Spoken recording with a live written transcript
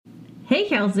Hey,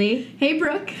 Kelsey. Hey,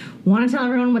 Brooke. Want to tell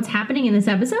everyone what's happening in this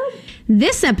episode?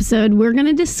 This episode, we're going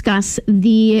to discuss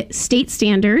the state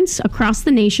standards across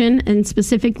the nation and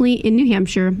specifically in New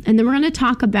Hampshire. And then we're going to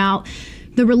talk about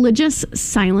the religious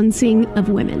silencing of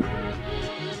women.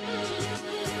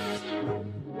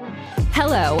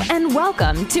 Hello, and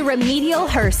welcome to Remedial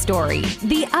Her Story,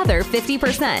 The Other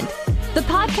 50%, the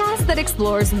podcast that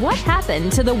explores what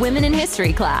happened to the women in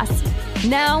history class.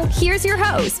 Now, here's your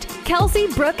host, Kelsey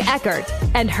Brooke Eckert,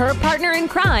 and her partner in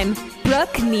crime,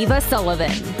 Brooke Neva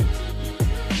Sullivan.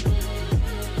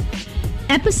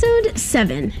 Episode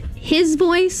 7, His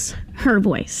Voice, Her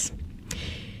Voice.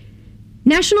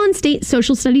 National and state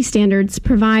social studies standards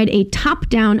provide a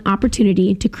top-down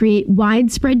opportunity to create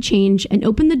widespread change and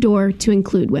open the door to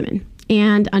include women.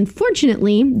 And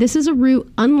unfortunately, this is a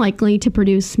route unlikely to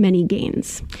produce many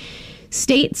gains.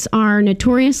 States are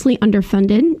notoriously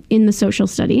underfunded in the social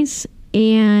studies,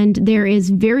 and there is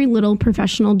very little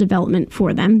professional development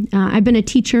for them. I've been a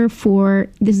teacher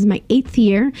this is my 8th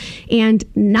year, and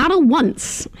not a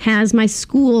once has my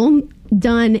school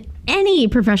done any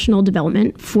professional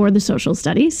development for the social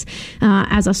studies.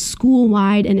 As a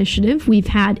school-wide initiative, we've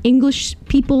had English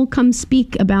people come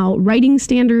speak about writing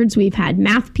standards. We've had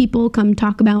math people come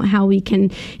talk about how we can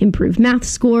improve math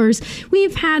scores.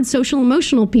 We've had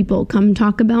social-emotional people come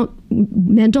talk about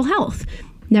mental health.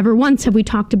 Never once have we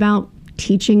talked about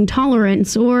teaching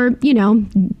tolerance or,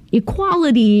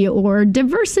 equality or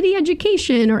diversity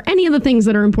education or any of the things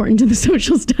that are important to the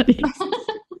social studies.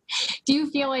 Do you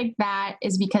feel like that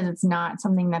is because it's not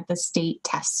something that the state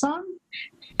tests on?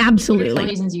 Absolutely. What are the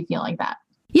reasons you feel like that?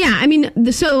 Yeah, I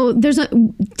mean, so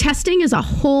testing is a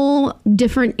whole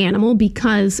different animal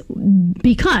because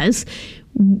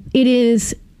it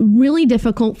is really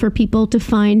difficult for people to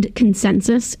find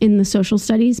consensus in the social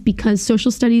studies because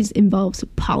social studies involves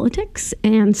politics.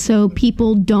 And so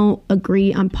people don't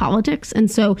agree on politics. And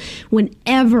so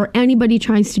whenever anybody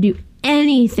tries to do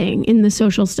anything in the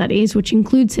social studies, which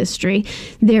includes history,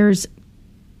 there's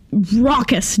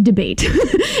raucous debate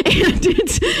and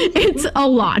it's a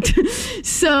lot.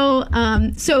 So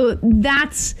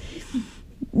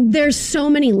there's so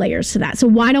many layers to that. So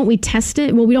why don't we test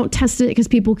it? Well, we don't test it because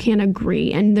people can't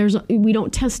agree, and we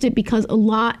don't test it because a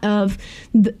lot of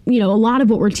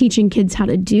what we're teaching kids how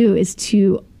to do is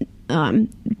to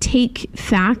take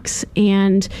facts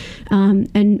and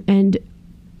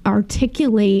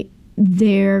articulate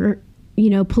their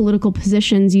political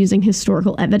positions using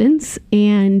historical evidence.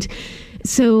 And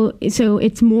so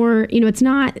it's more, it's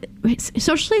not,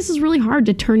 social studies is really hard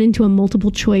to turn into a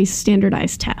multiple choice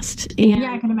standardized test. And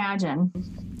yeah, I can imagine.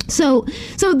 So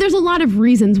there's a lot of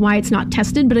reasons why it's not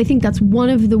tested, but I think that's one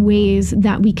of the ways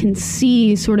that we can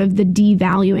see sort of the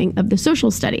devaluing of the social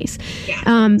studies.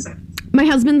 Yeah. My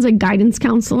husband's a guidance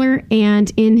counselor,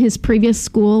 and in his previous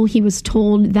school, he was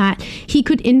told that he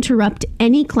could interrupt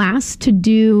any class to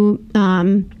do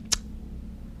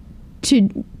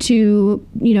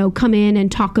to come in and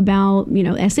talk about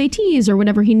SATs or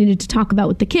whatever he needed to talk about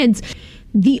with the kids.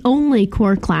 The only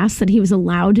core class that he was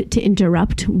allowed to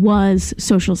interrupt was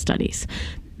social studies.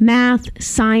 Math,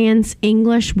 science,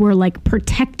 English were like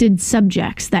protected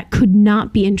subjects that could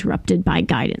not be interrupted by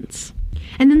guidance.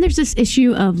 And then there's this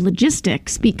issue of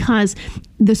logistics because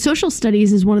the social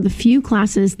studies is one of the few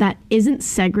classes that isn't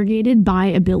segregated by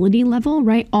ability level,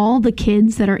 right? All the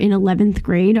kids that are in 11th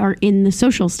grade are in the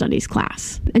social studies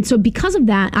class. And so because of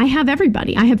that, I have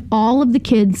everybody. I have all of the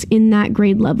kids in that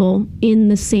grade level in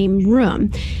the same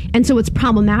room. And so what's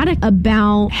problematic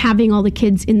about having all the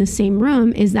kids in the same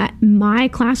room is that my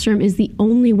classroom is the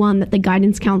only one that the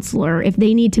guidance counselor, if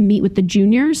they need to meet with the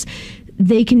juniors,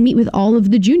 they can meet with all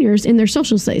of the juniors in their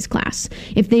social studies class.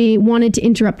 If they wanted to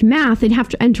interrupt math, they'd have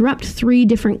to interrupt 3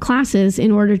 different classes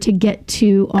in order to get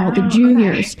to all the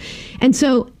juniors. Okay. And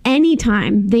so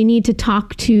anytime they need to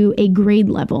talk to a grade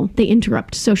level, they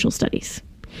interrupt social studies.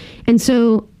 And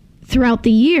so throughout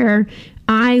the year,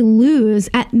 I lose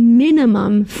at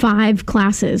minimum 5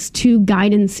 classes to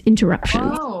guidance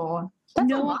interruptions. Oh,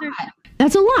 that's a lot.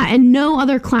 That's a lot. And no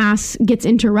other class gets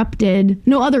interrupted.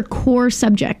 No other core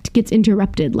subject gets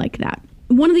interrupted like that.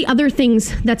 One of the other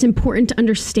things that's important to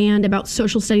understand about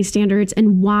social studies standards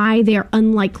and why they are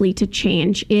unlikely to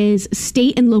change is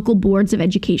state and local boards of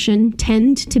education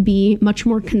tend to be much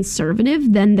more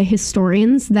conservative than the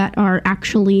historians that are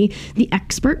actually the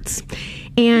experts.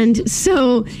 And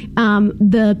so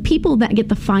the people that get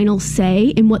the final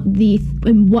say in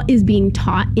what is being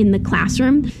taught in the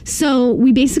classroom. So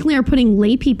we basically are putting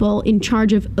lay people in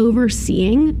charge of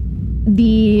overseeing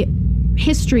the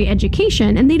history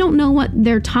education, and they don't know what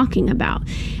they're talking about.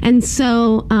 And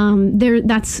so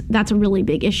that's a really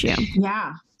big issue.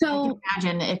 Yeah. I can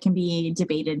imagine it can be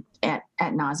debated at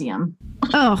nauseum.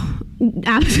 Oh,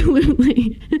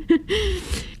 absolutely.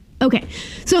 Okay,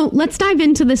 so let's dive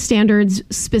into the standards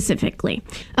specifically.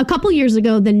 A couple years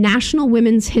ago, the National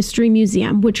Women's History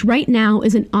Museum, which right now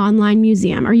is an online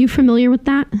museum. Are you familiar with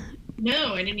that?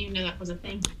 No, I didn't even know that was a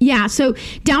thing. Yeah, so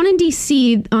down in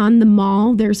DC on the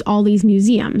mall, there's all these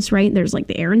museums, right? There's like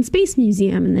the Air and Space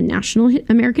Museum and the National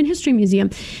American History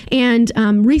Museum. And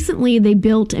recently they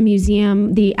built a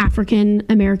museum, the African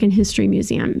American History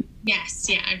Museum. Yes,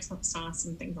 yeah, I saw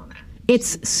some things on that.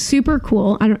 It's super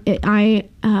cool. I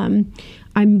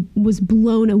was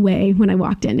blown away when I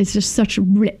walked in. It's just so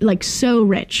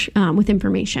rich with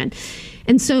information.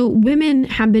 And so women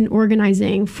have been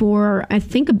organizing for, I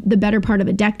think, the better part of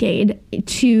a decade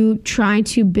to try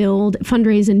to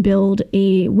fundraise and build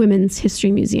a women's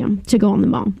history museum to go on the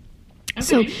mall.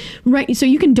 Okay. So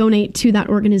you can donate to that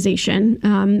organization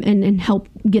and help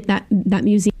get that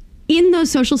museum. In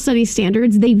those social studies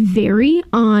standards, they vary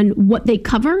on what they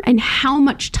cover and how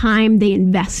much time they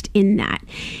invest in that.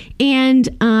 And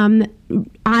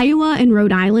Iowa and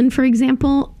Rhode Island, for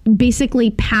example,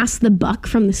 basically pass the buck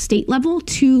from the state level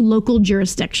to local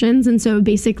jurisdictions. And so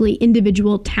basically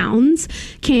individual towns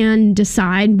can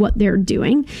decide what they're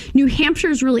doing. New Hampshire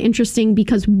is really interesting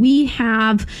because we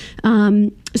have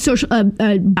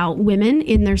about women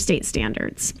in their state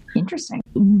standards. Interesting.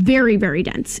 Very, very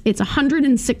dense. It's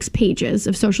 106 pages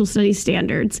of social studies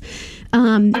standards.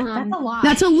 That's a lot.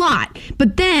 That's a lot.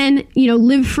 But then,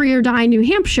 Live Free or Die New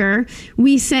Hampshire,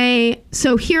 we say,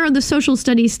 so here are the social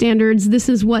studies standards. This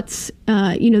is what's,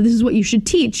 this is what you should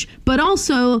teach. But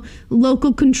also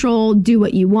local control, do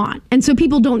what you want. And so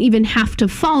people don't even have to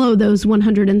follow those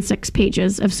 106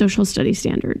 pages of social studies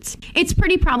standards. It's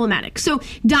pretty problematic. So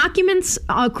documents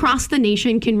across the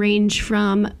nation can range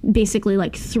from basically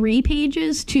like 3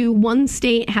 pages to one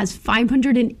state has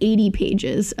 580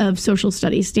 pages of social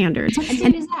studies standards. What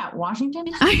state is that? Washington?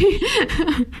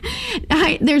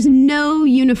 There's no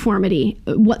uniformity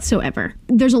whatsoever.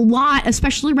 There's a lot,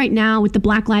 especially right now with the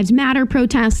Black Lives Matter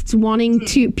protests, wanting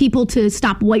people to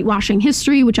stop whitewashing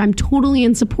history, which I'm totally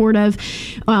in support of.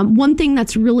 One thing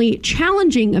that's really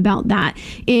challenging about that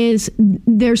is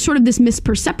there's sort of this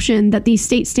misperception that these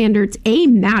state standards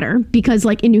matter because,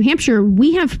 like in New Hampshire,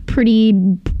 we have pretty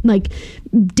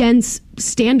dense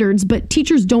standards, but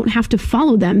teachers don't have to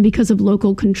follow them because of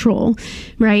local control,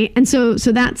 right? And so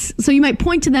you might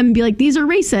point to them and be like, these are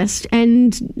racist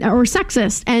or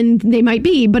sexist, and they might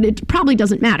be, but it probably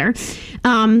doesn't matter.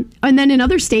 And then in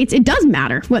other states, it does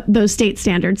matter what those state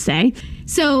standards say.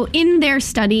 So in their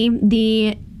study,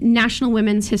 the National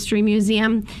Women's History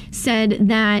Museum said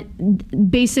that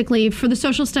basically for the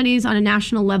social studies on a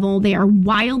national level, they are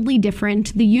wildly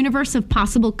different. The universe of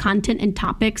possible content and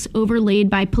topics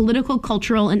overlaid by political,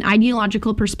 cultural, and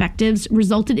ideological perspectives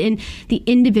resulted in the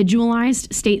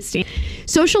individualized state standard.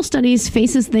 Social studies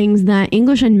faces things that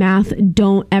English and math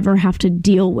don't ever have to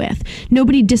deal with.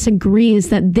 Nobody disagrees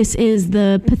that this is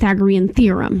the Pythagorean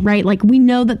theorem, right? Like we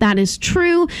know that is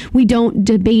true. We don't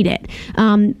debate it.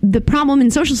 The problem in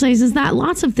social studies is that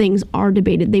lots of things are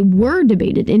debated. They were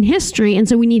debated in history, and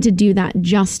so we need to do that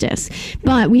justice.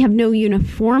 But we have no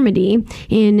uniformity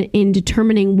in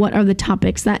determining what are the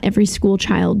topics that every school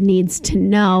child needs to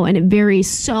know, and it varies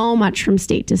so much from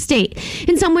state to state.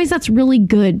 In some ways, that's really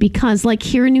good because, like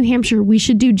here in New Hampshire, we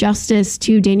should do justice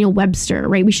to Daniel Webster,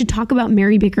 right? We should talk about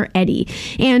Mary Baker Eddy,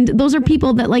 and those are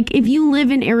people that, like, if you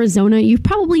live in Arizona, you've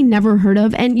probably never heard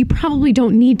of, and you probably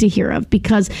don't need to hear of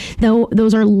because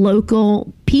those are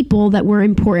local people that were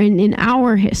important in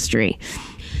our history.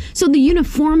 So the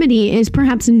uniformity is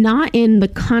perhaps not in the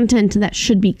content that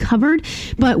should be covered,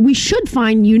 but we should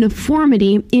find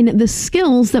uniformity in the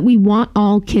skills that we want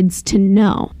all kids to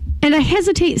know. And I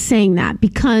hesitate saying that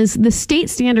because the state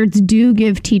standards do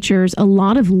give teachers a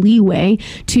lot of leeway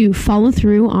to follow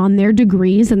through on their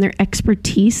degrees and their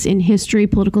expertise in history,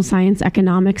 political science,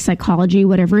 economics, psychology,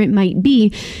 whatever it might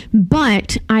be.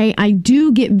 But I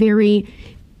do get very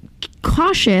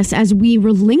cautious as we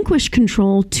relinquish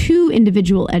control to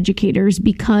individual educators,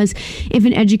 because if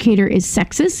an educator is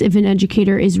sexist, if an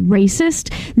educator is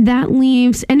racist, that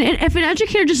leaves, and if an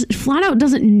educator just flat out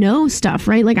doesn't know stuff,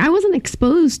 right? Like I wasn't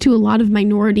exposed to a lot of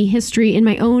minority history in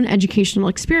my own educational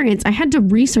experience. I had to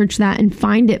research that and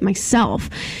find it myself.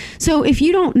 So if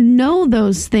you don't know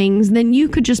those things, then you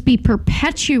could just be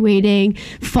perpetuating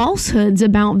falsehoods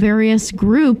about various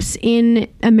groups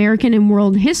in American and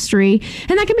world history,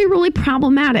 and that can be really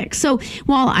problematic. So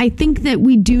while I think that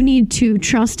we do need to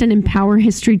trust and empower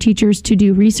history teachers to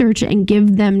do research and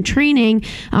give them training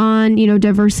on,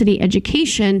 diversity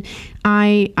education,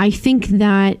 I think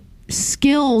that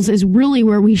skills is really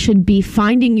where we should be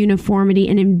finding uniformity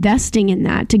and investing in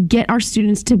that to get our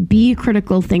students to be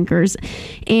critical thinkers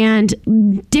and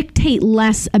dictate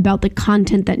less about the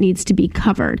content that needs to be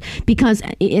covered. Because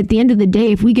at the end of the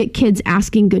day, if we get kids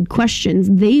asking good questions,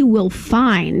 they will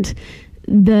find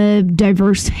the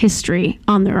diverse history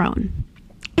on their own.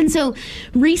 And so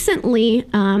recently,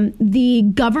 the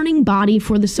governing body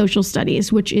for the social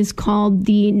studies, which is called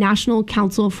the National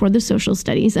Council for the Social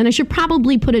Studies, and I should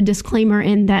probably put a disclaimer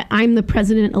in that I'm the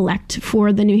president-elect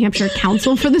for the New Hampshire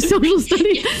Council for the Social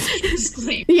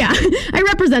Studies. Yeah, I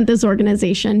represent this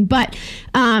organization, but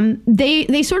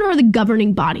they sort of are the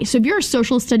governing body. So if you're a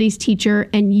social studies teacher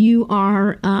and you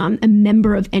are a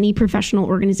member of any professional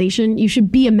organization, you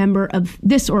should be a member of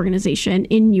this organization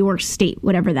in your state,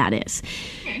 whatever that is.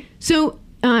 So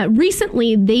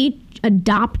recently, they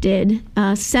adopted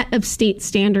a set of state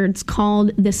standards called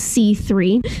the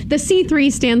C3. The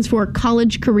C3 stands for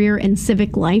College, Career, and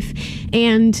Civic Life.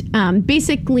 And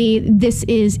basically, this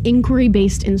is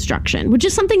inquiry-based instruction, which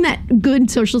is something that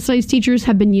good social studies teachers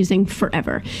have been using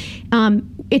forever.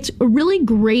 It's a really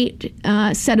great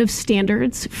set of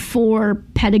standards for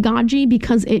pedagogy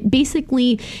because it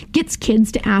basically gets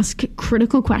kids to ask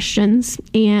critical questions,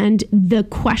 and the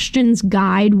questions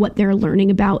guide what they're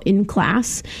learning about in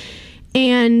class.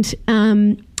 And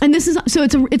this is so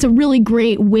it's a really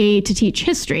great way to teach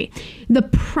history. The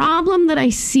problem that I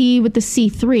see with the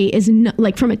C3 is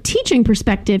like from a teaching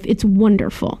perspective, it's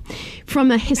wonderful.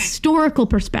 From a historical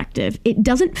perspective, it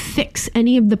doesn't fix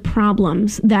any of the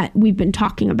problems that we've been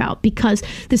talking about because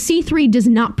the C3 does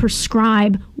not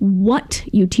prescribe what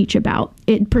you teach about.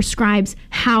 It prescribes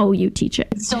how you teach it.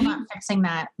 It's still not fixing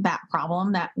that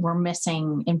problem that we're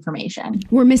missing information.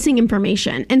 We're missing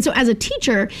information. And so as a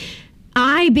teacher,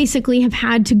 I basically have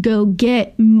had to go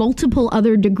get multiple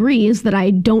other degrees that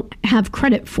I don't have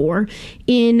credit for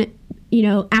in,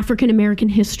 African American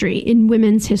history, in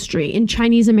women's history, in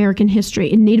Chinese American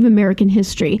history, in Native American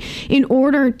history, in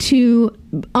order to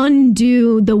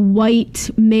undo the white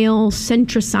male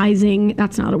centricizing,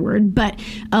 that's not a word, but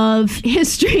of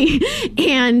history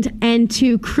and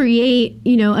to create,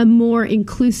 a more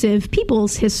inclusive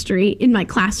people's history in my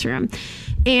classroom.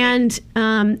 And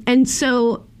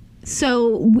so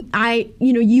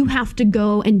you have to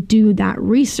go and do that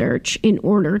research in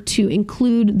order to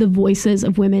include the voices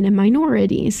of women and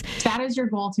minorities. If that is your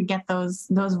goal, to get those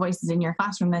voices in your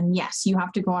classroom, then yes, you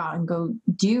have to go out and go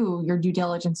do your due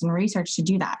diligence and research to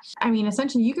do that. I mean,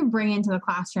 essentially you can bring into the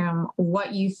classroom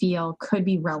what you feel could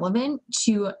be relevant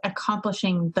to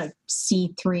accomplishing the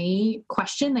C3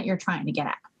 question that you're trying to get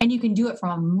at. And you can do it from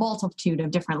a multitude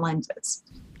of different lenses.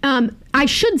 I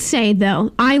should say,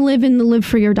 though, I live in the live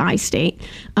free or die state.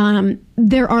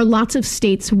 There are lots of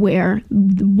states where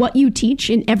what you teach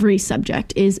in every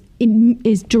subject is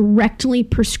directly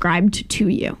prescribed to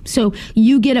you. So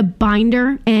you get a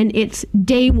binder and it's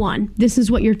day one. This is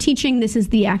what you're teaching. This is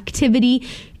the activity.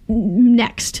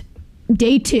 Next,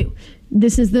 day two.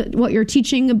 This is what you're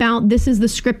teaching about. This is the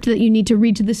script that you need to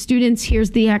read to the students.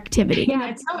 Here's the activity. Yeah,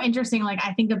 it's so interesting. Like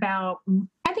I think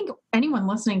anyone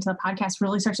listening to the podcast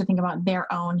really starts to think about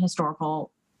their own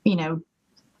historical,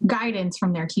 guidance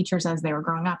from their teachers as they were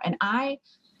growing up. And I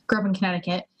grew up in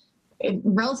Connecticut,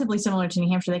 relatively similar to New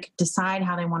Hampshire. They could decide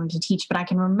how they wanted to teach, but I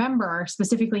can remember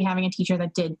specifically having a teacher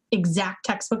that did exact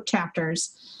textbook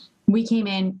chapters. We came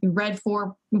in, we read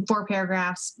four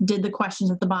paragraphs, did the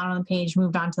questions at the bottom of the page,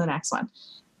 moved on to the next one.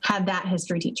 Had that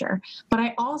history teacher. But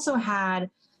I also had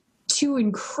two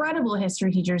incredible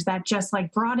history teachers that just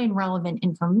like brought in relevant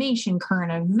information,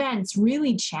 current events,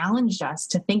 really challenged us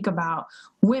to think about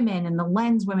women and the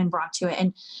lens women brought to it,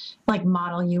 and like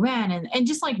model UN and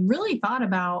just like really thought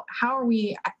about how are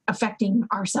we affecting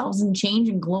ourselves and change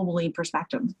and globally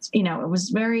perspectives. It was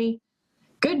very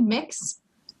good mix.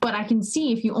 But I can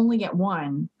see if you only get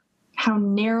one, how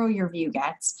narrow your view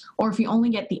gets, or if you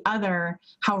only get the other,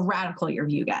 how radical your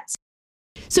view gets.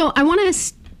 So I want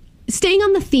to staying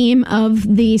on the theme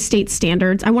of the state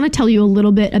standards, I want to tell you a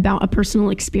little bit about a personal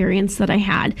experience that I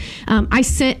had. I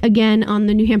sit again on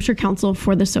the New Hampshire Council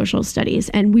for the Social Studies,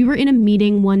 and we were in a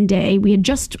meeting one day. We had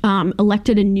just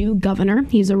elected a new governor.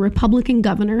 He's a Republican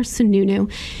governor, Sununu,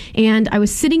 and I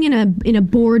was sitting in a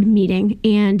board meeting,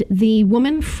 and the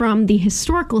woman from the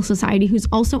Historical Society, who's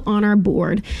also on our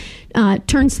board,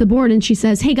 turns to the board and she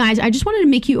says, "Hey guys, I just wanted to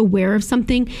make you aware of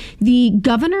something. The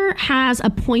governor has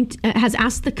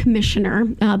asked the Commissioner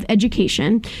of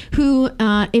Education, who,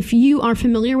 if you are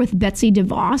familiar with Betsy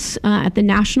DeVos at the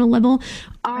national level,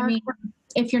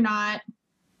 if you're not,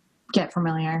 Get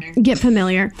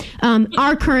familiar.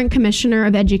 Our current commissioner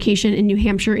of education in New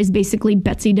Hampshire is basically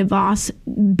Betsy DeVos,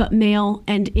 but male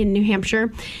and in New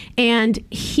Hampshire. And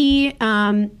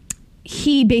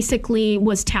he basically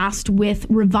was tasked with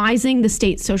revising the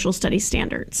state social studies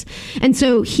standards. And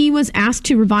so he was asked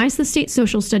to revise the state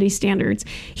social studies standards.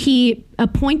 He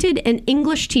appointed an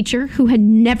English teacher who had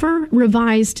never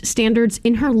revised standards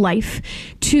in her life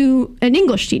to an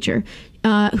English teacher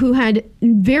who had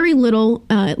very little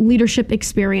leadership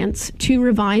experience to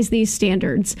revise these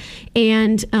standards.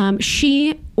 And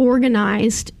she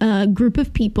organized a group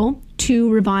of people to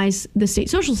revise the state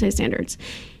social studies standards.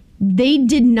 They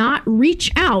did not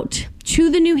reach out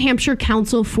to the New Hampshire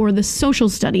Council for the Social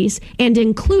Studies and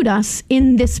include us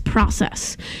in this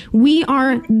process. We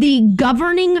are the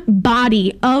governing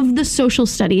body of the social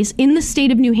studies in the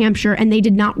state of New Hampshire, and they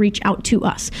did not reach out to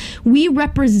us. We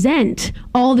represent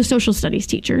all the social studies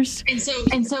teachers.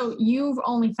 And so you've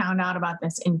only found out about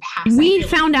this in passing. We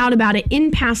found out about it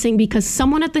in passing because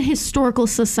someone at the Historical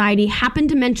Society happened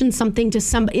to mention something to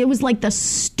somebody. It was like the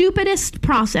stupidest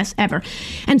process ever.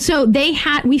 And so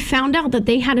we found out that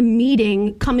they had a meeting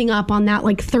coming up on that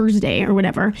like Thursday or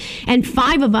whatever. And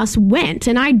 5 of us went,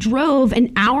 and I drove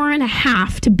an hour and a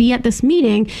half to be at this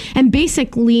meeting and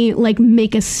basically like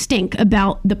make a stink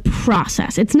about the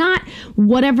process. It's not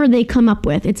whatever they come up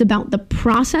with. It's about the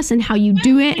process and how you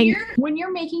do it. And when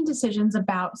you're making decisions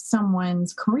about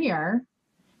someone's career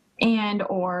and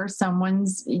or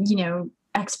someone's,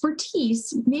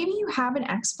 expertise, maybe you have an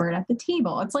expert at the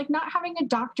table. It's like not having a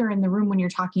doctor in the room when you're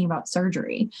talking about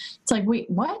surgery. It's like, wait,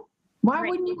 what? Why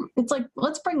wouldn't you? It's like,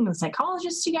 let's bring the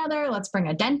psychologist together. Let's bring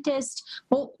a dentist.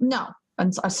 Well, no.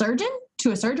 A surgeon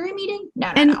to a surgery meeting?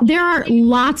 No. There are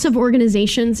lots of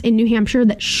organizations in New Hampshire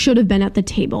that should have been at the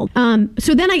table.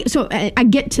 So I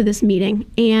get to this meeting,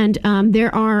 and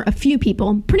there are a few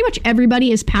people. Pretty much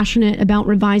everybody is passionate about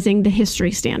revising the history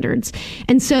standards.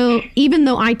 And so even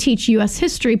though I teach U.S.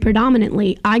 history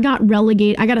predominantly, I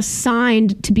got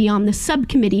assigned to be on the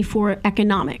subcommittee for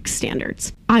economic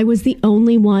standards. I was the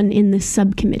only one in this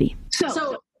subcommittee.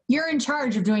 So you're in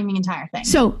charge of doing the entire thing.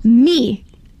 So me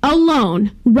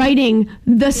alone writing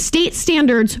the state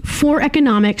standards for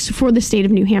economics for the state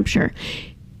of New Hampshire.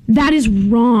 That is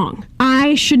wrong.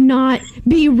 I should not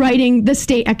be writing the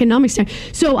state economics standard.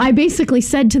 So I basically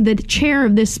said to the chair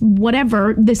of this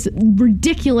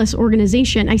ridiculous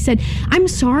organization, I said, I'm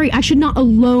sorry, I should not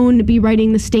alone be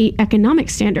writing the state economic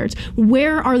standards.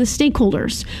 Where are the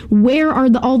stakeholders? Where are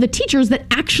all the teachers that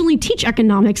actually teach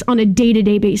economics on a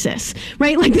day-to-day basis?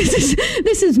 Right? Like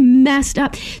this is messed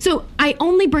up. So I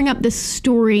only bring up this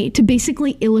story to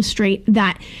basically illustrate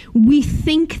that we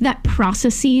think that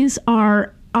processes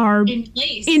are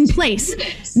in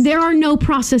place. There are no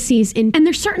processes and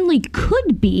there certainly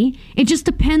could be. It just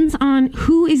depends on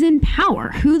who is in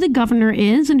power, who the governor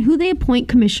is, and who they appoint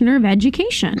commissioner of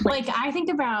education. Like, I think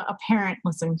about a parent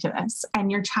listening to this, and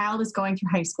your child is going through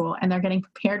high school and they're getting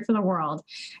prepared for the world,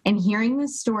 and hearing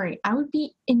this story, I would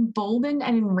be emboldened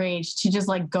and enraged to just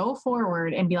like go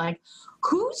forward and be like,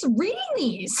 who's reading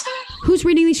these? Who's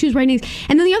writing these?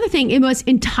 And then the other thing, it was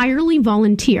entirely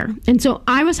volunteer. And so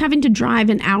I was having to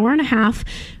drive an hour and a half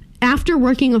after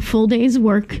working a full day's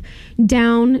work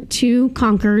down to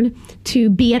Concord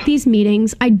to be at these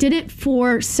meetings. I did it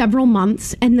for several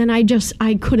months, and then I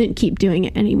couldn't keep doing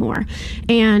it anymore.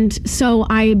 And so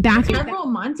several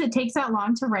months? It takes that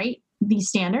long to write these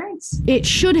standards? It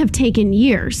should have taken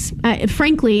years.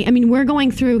 Frankly, I mean, we're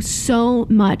going through so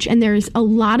much, and there's a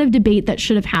lot of debate that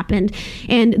should have happened.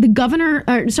 And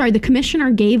the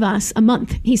commissioner gave us a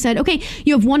month. He said, okay,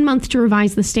 you have 1 month to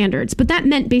revise the standards. But that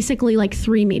meant basically like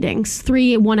 3 meetings,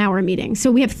 3 1-hour meetings.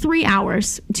 So we have 3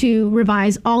 hours to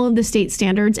revise all of the state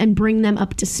standards and bring them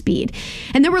up to speed.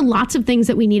 And there were lots of things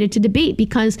that we needed to debate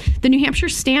because the New Hampshire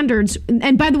standards,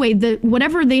 and by the way,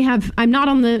 whatever they have, I'm not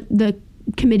on the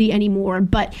committee anymore,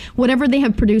 but whatever they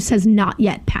have produced has not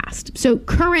yet passed. So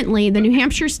currently, the New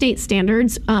Hampshire state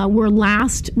standards were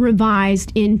last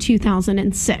revised in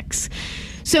 2006.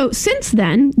 So since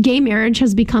then, gay marriage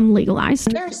has become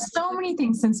legalized. There are so many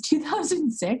things since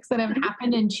 2006 that have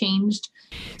happened and changed.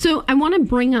 So I want to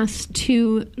bring us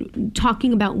to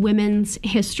talking about women's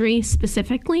history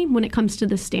specifically when it comes to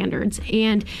the standards.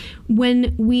 And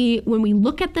when we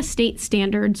look at the state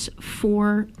standards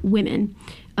for women,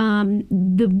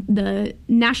 the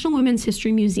National Women's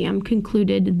History Museum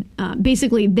concluded,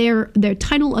 basically their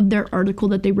title of their article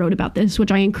that they wrote about this,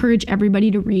 which I encourage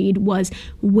everybody to read, was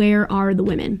 "Where Are the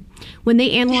Women?" When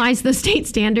they analyzed the state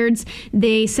standards,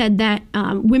 they said that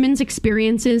women's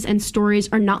experiences and stories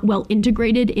are not well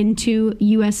integrated into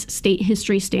U.S. state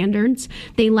history standards.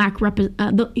 They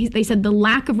they said the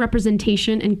lack of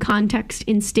representation and context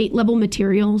in state level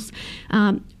materials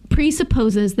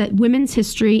presupposes that women's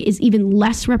history is even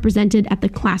less represented at the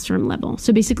classroom level.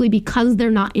 So basically, because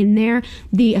they're not in there,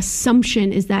 the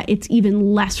assumption is that it's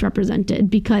even less represented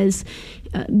because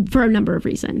for a number of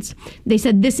reasons. They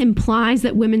said this implies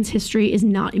that women's history is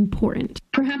not important.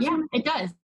 Perhaps it does.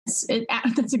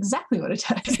 That's exactly what it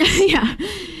does. Yeah.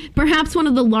 Perhaps one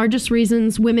of the largest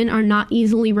reasons women are not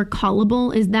easily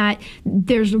recallable is that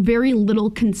there's very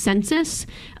little consensus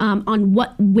on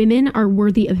what women are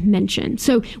worthy of mention.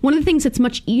 So one of the things that's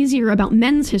much easier about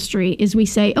men's history is we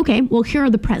say, okay, well, here are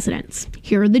the presidents,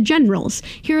 here are the generals,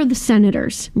 here are the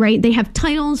senators, right? They have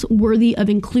titles worthy of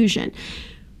inclusion.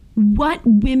 What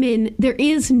women, there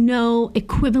is no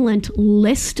equivalent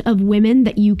list of women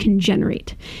that you can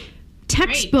generate.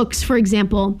 Textbooks, for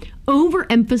example,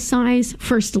 overemphasize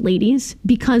first ladies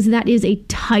because that is a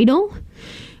title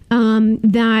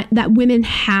that women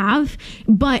have.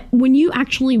 But when you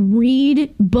actually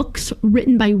read books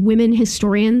written by women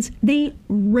historians, they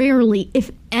rarely,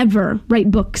 if ever, write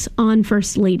books on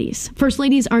first ladies. First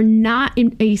ladies are not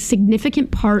a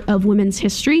significant part of women's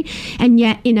history, and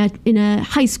yet in a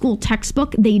high school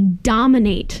textbook, they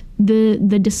dominate the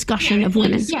discussion of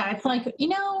women. Yeah, it's like,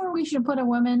 where we should put a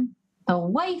woman. The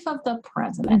wife of the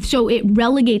president. So it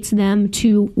relegates them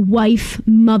to wife,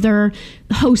 mother,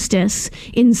 hostess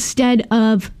instead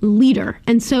of leader.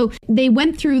 And so they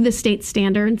went through the state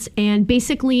standards and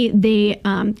basically they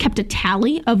kept a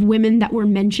tally of women that were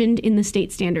mentioned in the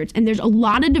state standards. And there's a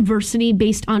lot of diversity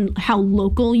based on how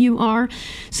local you are.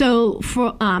 So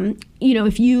for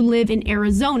if you live in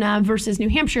Arizona versus New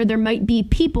Hampshire, there might be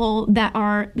people that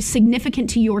are significant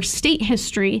to your state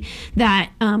history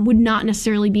that would not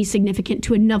necessarily be significant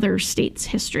to another state's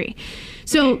history.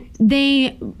 So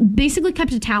they basically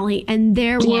kept a tally, and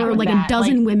there were a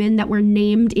dozen women that were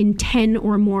named in 10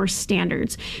 or more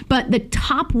standards. But the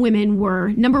top women were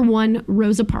number 1,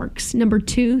 Rosa Parks, number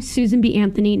 2, Susan B.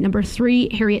 Anthony, number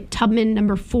 3, Harriet Tubman,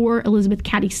 number 4, Elizabeth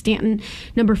Cady Stanton,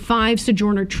 number 5,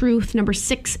 Sojourner Truth, number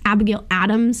 6, Abigail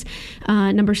Adams,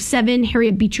 number 7,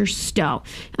 Harriet Beecher Stowe.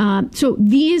 So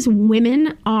these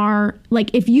women are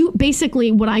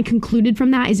what I concluded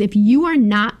from that is if you are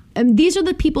not, these are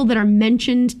the people that are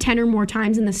mentioned 10 or more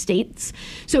times in the states.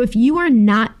 So if you are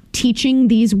not teaching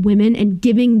these women and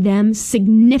giving them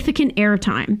significant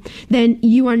airtime, then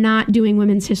you are not doing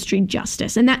women's history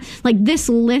justice. And that, this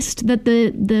list that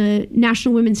the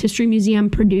National Women's History Museum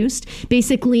produced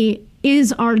basically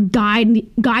is our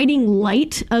guiding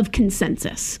light of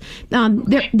consensus.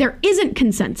 There isn't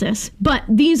consensus, but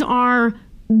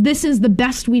this is the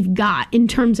best we've got in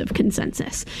terms of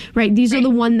consensus, right? These are the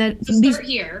one that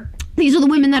these are the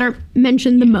women that are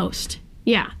mentioned the most.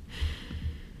 Yeah.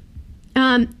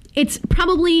 It's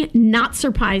probably not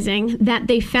surprising that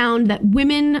they found that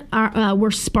women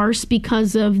were sparse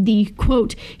because of the,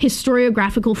 quote,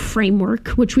 historiographical framework,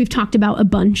 which we've talked about a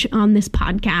bunch on this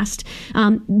podcast.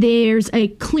 There's a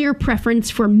clear preference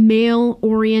for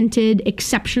male-oriented,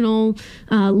 exceptional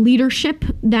leadership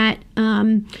that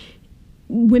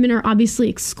women are obviously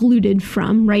excluded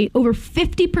from, right? Over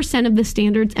 50% of the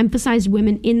standards emphasized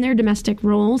women in their domestic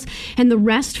roles, and the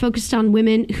rest focused on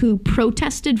women who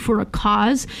protested for a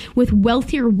cause, with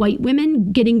wealthier white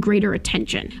women getting greater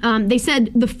attention. They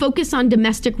said the focus on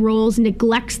domestic roles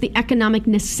neglects the economic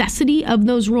necessity of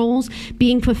those roles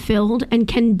being fulfilled and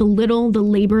can belittle the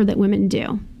labor that women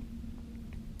do.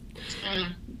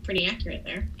 Pretty accurate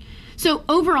there. So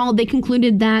overall, they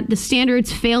concluded that the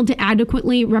standards failed to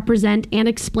adequately represent and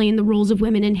explain the roles of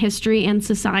women in history and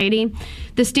society.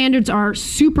 The standards are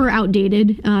super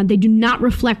outdated. They do not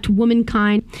reflect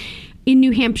womankind. In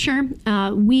New Hampshire,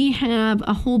 we have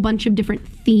a whole bunch of different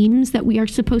themes that we are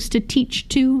supposed to teach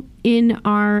to in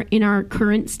our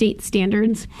current state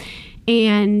standards.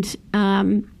 And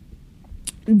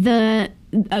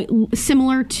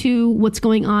similar to what's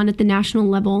going on at the national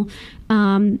level,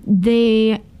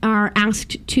 they are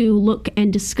asked to look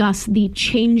and discuss the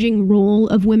changing role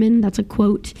of women. That's a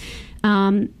quote.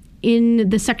 In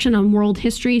the section on world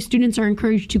history, students are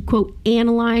encouraged to, quote,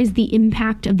 analyze the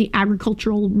impact of the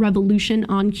agricultural revolution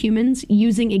on humans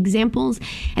using examples.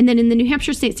 And then in the New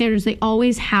Hampshire state standards, they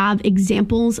always have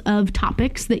examples of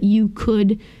topics that you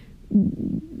could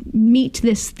meet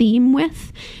this theme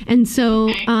with. And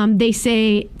so they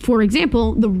say, for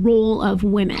example, the role of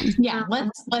women. Yeah,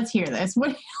 let's hear this.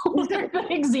 What are the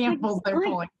examples they're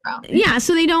pulling from? Yeah,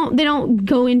 so they don't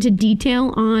go into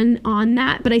detail on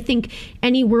that, but I think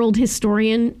any world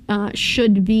historian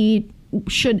should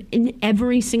in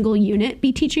every single unit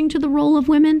be teaching to the role of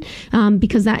women,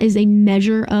 because that is a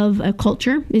measure of a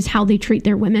culture, is how they treat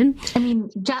their women. I mean,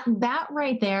 that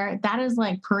right there, that is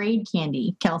like parade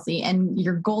candy, Kelsey, and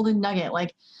your golden nugget.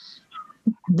 Like,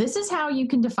 this is how you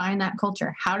can define that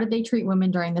culture. How did they treat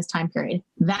women during this time period?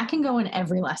 That can go in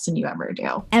every lesson you ever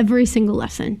do. Every single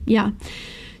lesson. Yeah.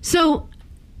 So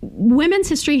women's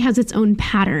history has its own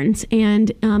patterns,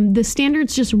 and the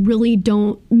standards just really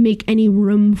don't make any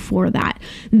room for that.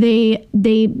 They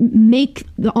make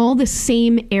all the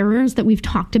same errors that we've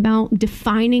talked about,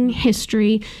 defining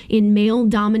history in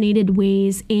male-dominated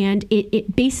ways, and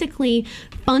it basically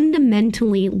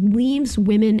fundamentally leaves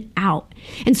women out.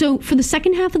 And so for the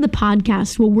second half of the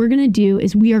podcast, what we're going to do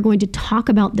is we are going to talk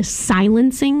about the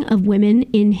silencing of women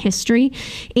in history,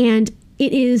 and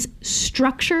it is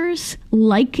structures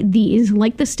like these,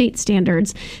 like the state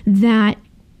standards, that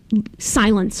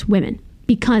silence women.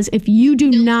 Because if you do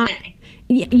not,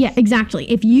 yeah,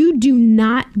 exactly. If you do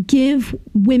not give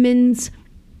women's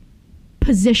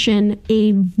position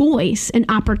a voice, an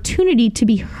opportunity to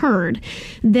be heard,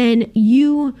 then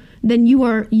you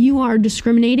are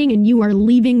discriminating, and you are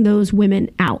leaving those women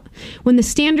out. When the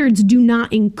standards do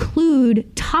not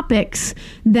include topics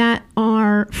that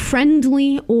are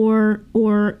friendly or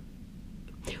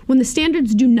when the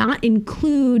standards do not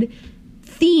include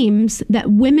themes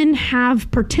that women have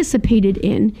participated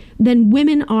in, then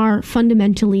women are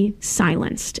fundamentally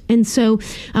silenced. And so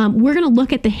we're going to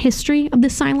look at the history of the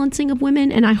silencing of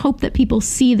women, and I hope that people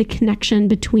see the connection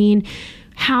between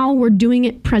how we're doing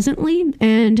it presently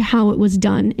and how it was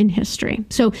done in history.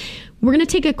 So we're going to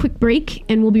take a quick break,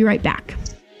 and we'll be right back.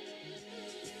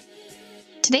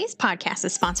 Today's podcast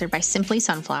is sponsored by Simply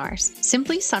Sunflowers.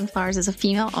 Simply Sunflowers is a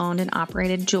female-owned and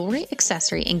operated jewelry,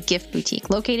 accessory, and gift boutique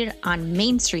located on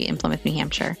Main Street in Plymouth, New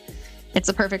Hampshire. It's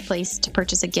the perfect place to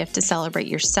purchase a gift to celebrate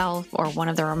yourself or one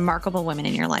of the remarkable women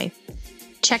in your life.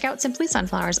 Check out Simply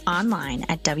Sunflowers online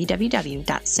at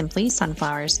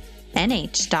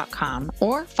www.simplysunflowersnh.com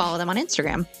or follow them on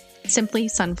Instagram, Simply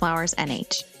Sunflowers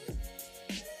NH.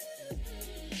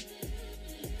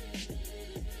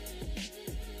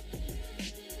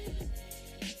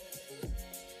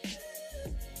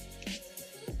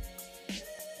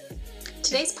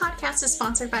 Today's podcast is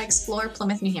sponsored by Explore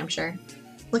Plymouth, New Hampshire.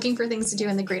 Looking for things to do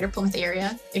in the greater Plymouth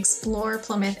area? Explore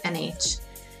Plymouth NH.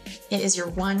 It is your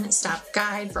one-stop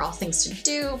guide for all things to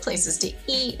do, places to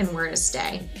eat, and where to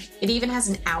stay. It even has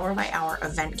an hour-by-hour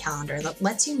event calendar that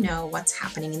lets you know what's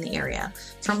happening in the area,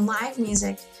 from live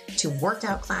music to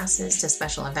workout classes to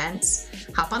special events.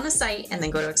 Hop on the site and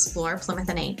then go to Explore Plymouth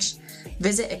NH.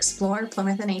 Visit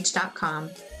exploreplymouthnh.com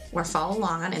or follow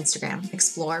along on Instagram,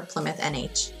 Explore Plymouth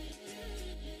NH.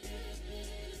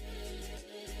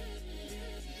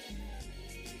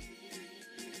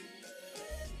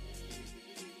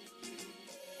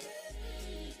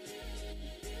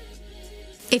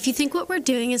 If you think what we're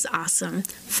doing is awesome,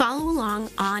 follow along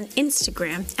on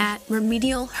Instagram at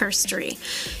Remedial Herstory.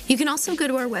 You can also go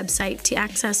to our website to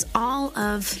access all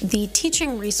of the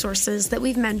teaching resources that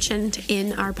we've mentioned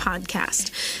in our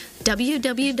podcast,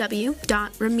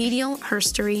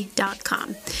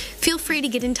 www.remedialherstory.com. Feel free to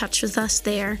get in touch with us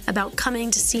there about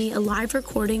coming to see a live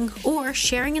recording or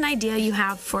sharing an idea you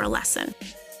have for a lesson.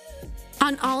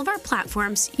 On all of our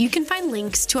platforms, you can find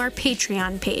links to our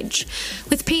Patreon page.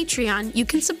 With Patreon, you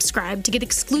can subscribe to get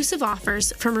exclusive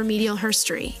offers from Remedial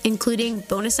Herstory, including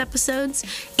bonus episodes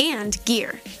and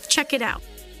gear. Check it out.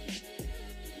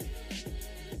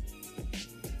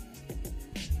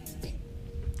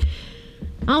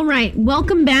 All right,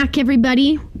 welcome back,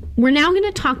 everybody. We're now going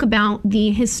to talk about the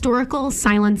historical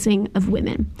silencing of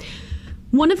women.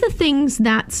 One of the things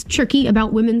that's tricky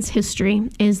about women's history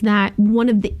is that one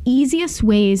of the easiest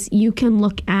ways you can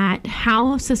look at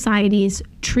how societies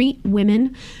treat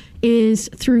women is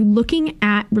through looking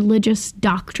at religious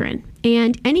doctrine.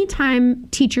 And anytime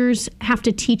teachers have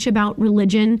to teach about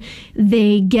religion,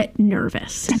 they get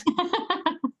nervous. I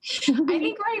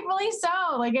think rightfully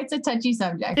so. Like, it's a touchy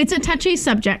subject. It's a touchy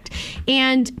subject.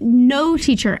 And no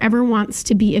teacher ever wants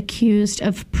to be accused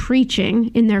of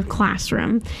preaching in their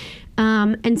classroom.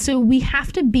 And so we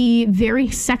have to be very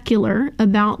secular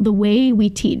about the way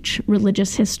we teach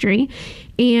religious history,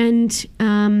 and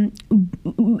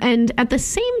at the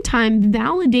same time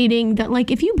validating that, like,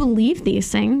 if you believe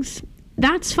these things,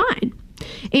 that's fine.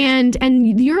 And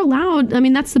you're allowed, I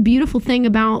mean, that's the beautiful thing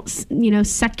about, you know,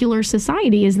 secular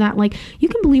society is that, like, you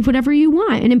can believe whatever you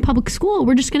want. And in public school,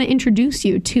 we're just going to introduce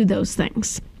you to those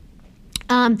things.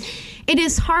 It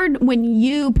is hard when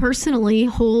you personally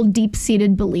hold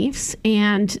deep-seated beliefs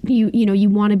and you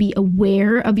want to be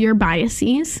aware of your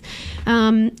biases.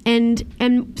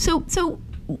 And so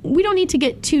we don't need to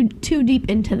get too deep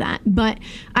into that, but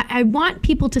I want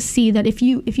people to see that if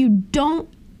you don't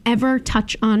ever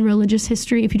touch on religious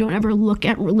history, if you don't ever look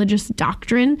at religious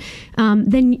doctrine,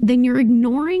 then you're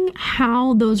ignoring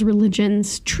how those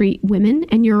religions treat women,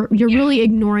 and you're really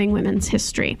ignoring women's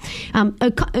history.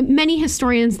 Many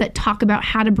historians that talk about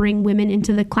how to bring women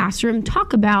into the classroom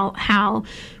talk about how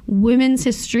women's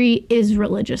history is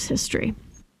religious history.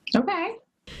 Okay.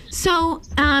 So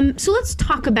let's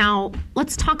talk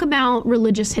about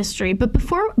religious history. But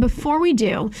before we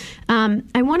do,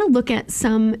 I want to look at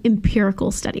some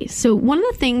empirical studies. So one of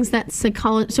the things that so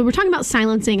we're talking about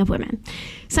silencing of women.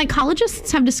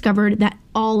 Psychologists have discovered that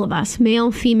all of us,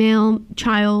 male, female,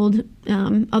 child,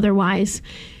 otherwise,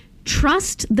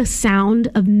 trust the sound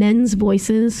of men's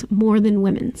voices more than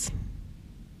women's.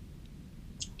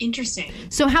 Interesting.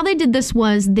 So how they did this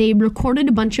was they recorded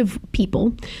a bunch of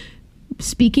people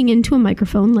speaking into a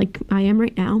microphone like I am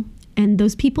right now, and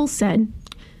those people said,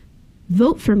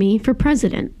 "Vote for me for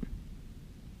president."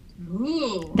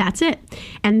 Ooh. That's it.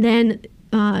 And then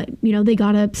they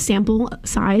got a sample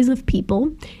size of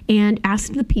people and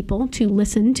asked the people to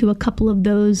listen to a couple of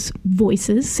those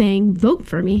voices saying, "Vote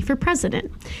for me for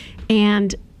president."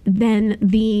 And then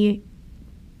the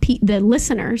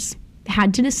listeners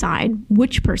had to decide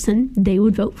which person they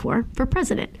would vote for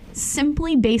president,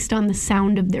 simply based on the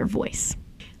sound of their voice.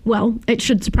 Well, it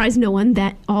should surprise no one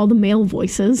that all the male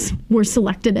voices were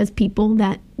selected as people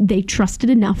that they trusted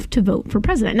enough to vote for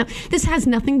president. Now, this has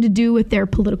nothing to do with their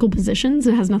political positions.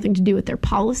 It has nothing to do with their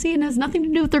policy. And it has nothing to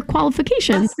do with their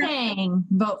qualifications. Just saying,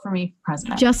 vote for me for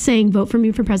president. Just saying, vote for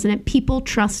me for president. People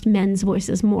trust men's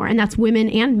voices more, and that's women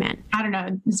and men. I don't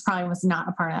know. This probably was not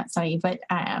a part of that study, but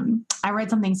I read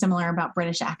something similar about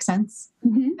British accents,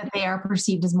 that they are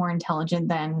perceived as more intelligent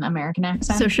than American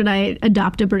accents. So should I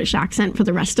adopt a British accent for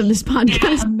the rest of this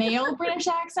podcast? A male British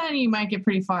accent, you might get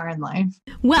pretty far in life.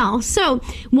 Well, so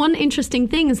one interesting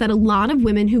thing is that a lot of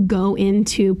women who go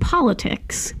into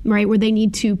politics, right, where they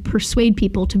need to persuade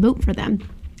people to vote for them,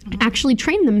 actually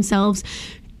train themselves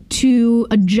to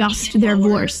adjust their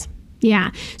voice.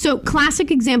 Yeah. So classic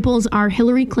examples are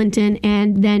Hillary Clinton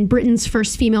and then Britain's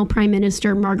first female prime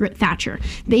minister, Margaret Thatcher.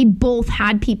 They both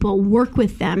had people work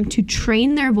with them to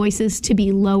train their voices to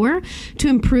be lower to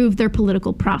improve their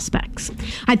political prospects.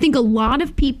 I think a lot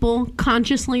of people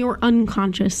consciously or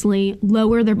unconsciously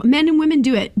lower their, men and women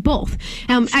do it, both.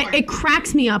 It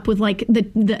cracks me up with like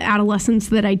the adolescents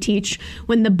that I teach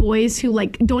when the boys who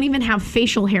like don't even have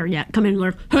facial hair yet come in and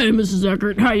like, "Hey, Mrs.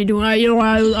 Eckert, how you doing?"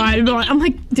 I'm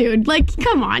like, dude, like,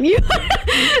 come on, you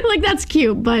like that's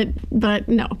cute, but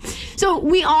no. So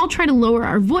we all try to lower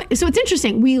our voice. So it's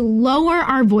interesting. We lower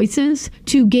our voices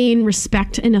to gain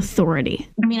respect and authority.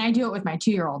 I mean, I do it with my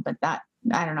 2-year-old, but that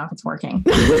I don't know if it's working.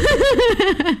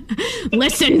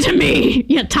 Listen to me,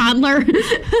 you toddler.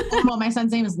 Well, my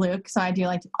son's name is Luke, so I do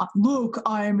like, "Luke,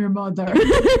 I am your mother."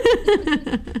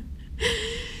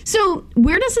 So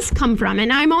where does this come from?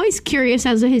 And I'm always curious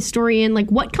as a historian, like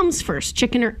what comes first,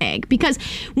 chicken or egg? Because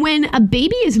when a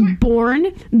baby is born,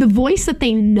 the voice that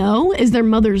they know is their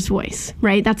mother's voice,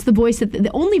 right? That's the voice that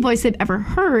the only voice they've ever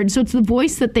heard. So it's the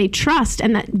voice that they trust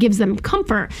and that gives them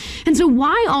comfort. And so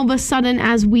why all of a sudden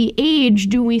as we age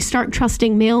do we start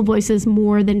trusting male voices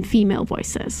more than female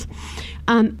voices?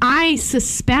 I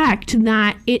suspect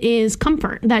that it is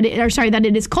that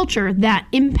it is culture that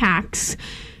impacts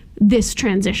this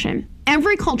transition.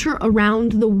 Every culture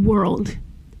around the world,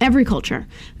 every culture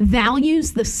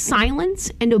values the silence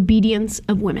and obedience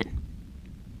of women.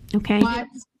 Okay? What?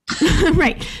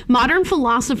 Right. Modern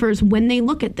philosophers, when they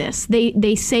look at this,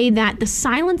 they say that the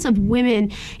silence of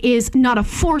women is not a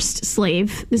forced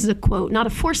slave. This is a quote, not a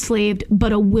forced slave,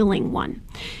 but a willing one.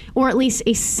 Or at least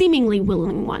a seemingly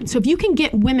willing one. So if you can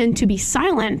get women to be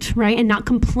silent, right, and not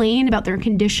complain about their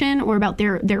condition or about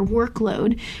their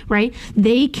workload, right,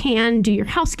 they can do your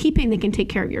housekeeping, they can take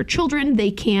care of your children,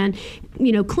 they can,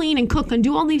 clean and cook and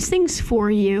do all these things for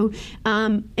you.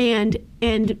 And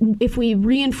if we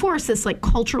reinforce this like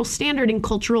cultural standard and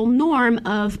cultural norm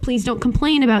of please don't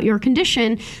complain about your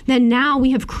condition, then now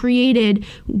we have created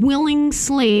willing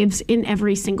slaves in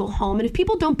every single home. And if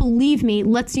people don't believe me,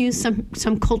 let's use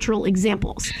some cultural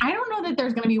examples. I don't know that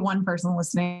there's going to be one person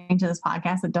listening to this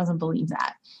podcast that doesn't believe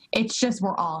that. It's just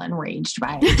we're all enraged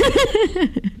by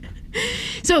it.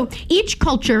 So each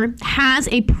culture has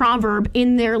a proverb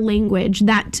in their language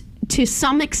that to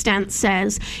some extent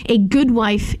says a good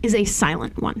wife is a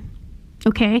silent one.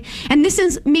 Okay. And this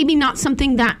is maybe not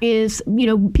something that is,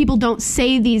 people don't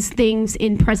say these things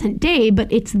in present day,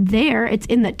 but it's there. It's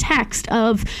in the text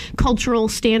of cultural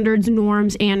standards,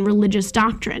 norms, and religious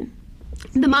doctrine.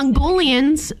 The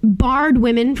Mongolians barred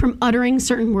women from uttering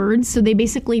certain words, so they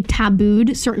basically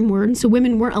tabooed certain words, so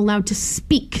women weren't allowed to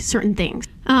speak certain things.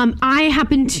 I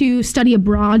happened to study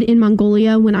abroad in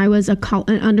Mongolia when I was an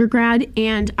undergrad,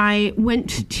 and I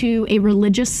went to a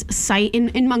religious site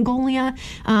in Mongolia.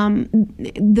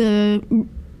 The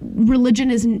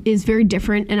religion is very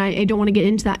different, and I don't want to get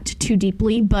into that too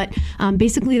deeply, but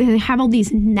basically they have all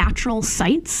these natural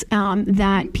sites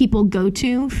that people go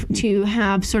to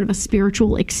have sort of a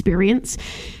spiritual experience.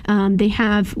 They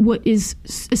have what is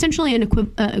essentially an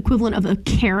equivalent of a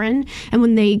cairn, and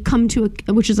when they come to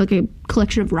which is like a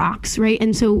collection of rocks, right?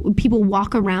 And so people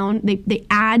walk around, they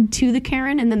add to the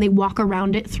cairn, and then they walk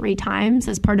around it 3 times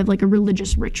as part of like a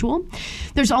religious ritual.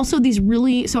 There's also these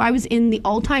so I was in the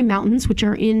Altai Mountains, which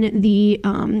are in the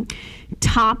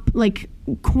top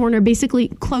corner, basically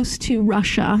close to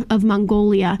Russia, of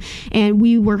Mongolia, and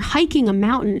we were hiking a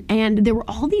mountain, and there were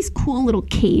all these cool little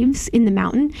caves in the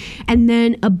mountain, and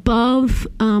then above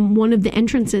one of the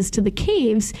entrances to the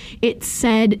caves, it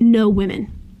said no women.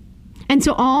 And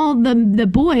so all the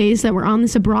boys that were on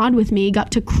this abroad with me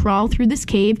got to crawl through this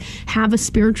cave, have a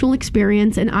spiritual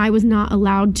experience, and I was not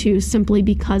allowed to simply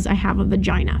because I have a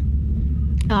vagina.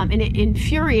 And it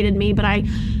infuriated me, but I'm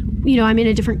in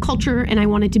a different culture and I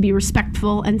wanted to be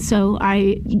respectful. And so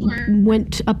I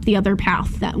went up the other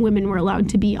path that women were allowed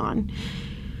to be on.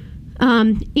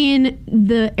 In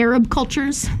the Arab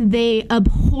cultures, they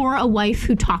abhor a wife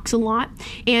who talks a lot.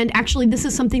 And actually, this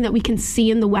is something that we can see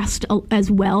in the West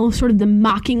as well, sort of the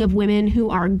mocking of women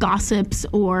who are gossips,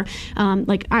 or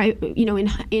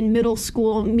in middle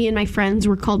school, me and my friends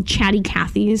were called chatty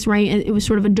Cathys, right? And it was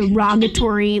sort of a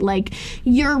derogatory, like,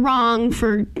 you're wrong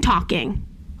for talking.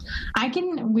 I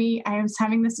was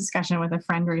having this discussion with a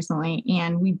friend recently,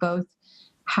 and we both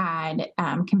had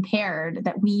compared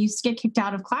that we used to get kicked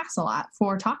out of class a lot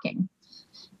for talking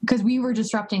because we were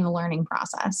disrupting the learning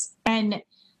process. And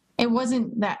it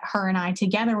wasn't that her and I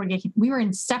together we were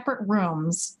in separate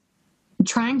rooms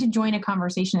trying to join a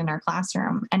conversation in our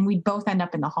classroom, and we'd both end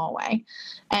up in the hallway.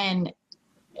 And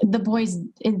the boys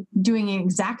doing the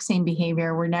exact same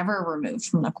behavior were never removed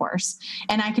from the course.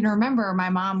 And I can remember my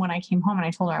mom, when I came home and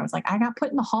I told her, I was like, I got put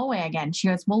in the hallway again. She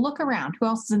goes, well, look around. Who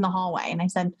else is in the hallway? And I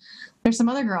said, there's some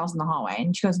other girls in the hallway.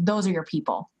 And she goes, those are your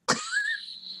people.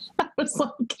 I was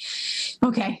like,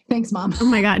 okay, thanks, Mom. Oh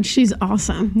my God, she's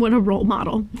awesome. What a role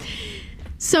model.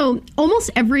 So almost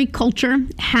every culture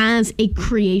has a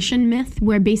creation myth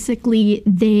where basically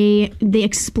they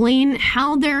explain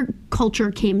how their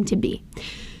culture came to be.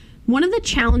 One of the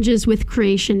challenges with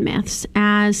creation myths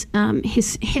as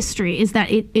history is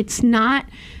that it's not,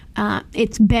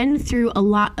 it's been through a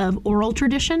lot of oral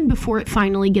tradition before it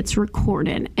finally gets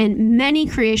recorded. And many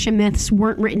creation myths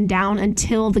weren't written down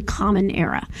until the Common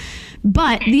Era.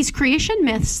 But these creation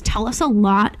myths tell us a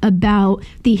lot about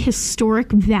the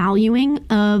historic valuing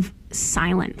of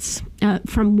silence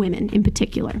from women in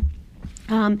particular.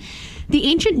 The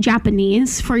ancient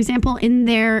Japanese, for example, in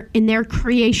their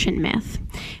creation myth,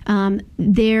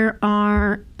 there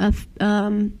are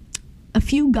a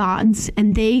few gods,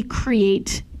 and they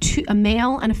create a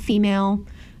male and a female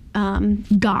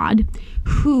god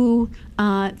who,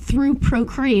 through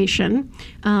procreation,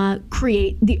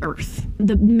 create the earth.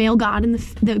 The male god and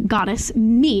the goddess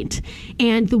meet,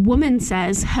 and the woman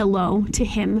says hello to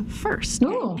him first.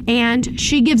 Ooh. And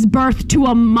she gives birth to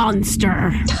a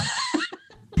monster.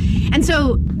 And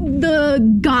so the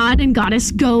god and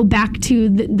goddess go back to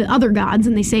the other gods,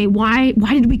 and they say, why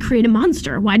did we create a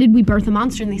monster? Why did we birth a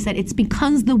monster? And they said, it's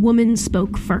because the woman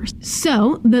spoke first.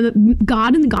 So the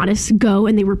god and the goddess go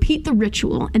and they repeat the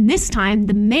ritual. And this time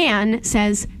the man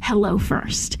says hello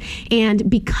first. And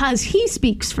because he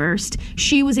speaks first,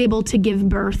 she was able to give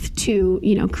birth to,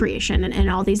 creation and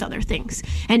all these other things.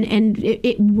 And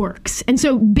it works. And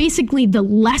so basically the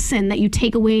lesson that you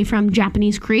take away from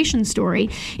Japanese creation story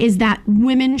is that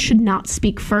women should not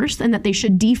speak first and that they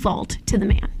should default to the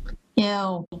man.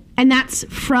 Ew. And that's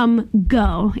from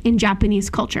go in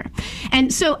Japanese culture.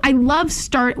 And so I love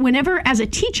whenever as a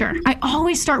teacher, I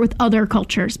always start with other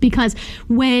cultures, because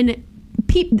when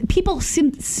people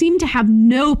seem to have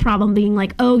no problem being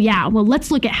like, oh yeah, well, let's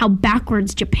look at how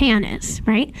backwards Japan is,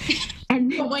 right?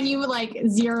 And when you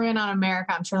zero in on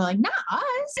America, I'm sure they're like, not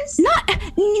us.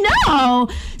 No.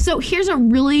 So here's a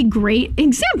really great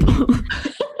example.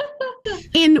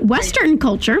 In Western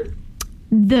culture,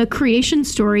 the creation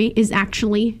story is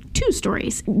actually two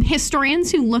stories.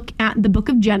 Historians who look at the book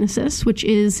of Genesis, which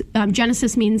is,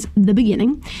 Genesis means the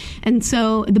beginning. And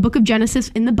so the book of Genesis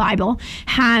in the Bible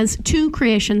has two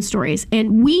creation stories.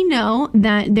 And we know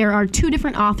that there are two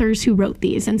different authors who wrote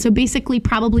these. And so basically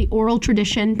probably oral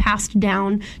tradition passed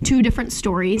down two different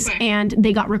stories and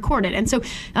they got recorded. And so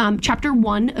chapter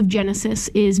 1 of Genesis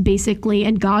is basically,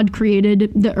 and God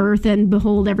created the earth and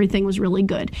behold, everything was really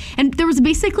good. And there was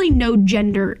basically no gender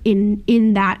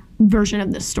in that version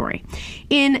of the story.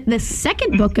 In the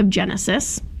second book of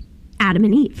Genesis, Adam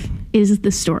and Eve is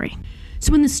the story.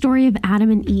 So in the story of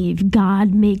Adam and Eve,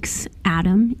 God makes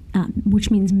Adam, which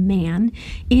means man,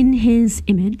 in his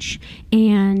image,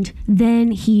 and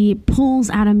then he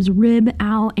pulls Adam's rib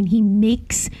out and he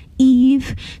makes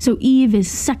Eve. So Eve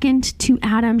is second to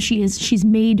Adam. She's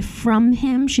made from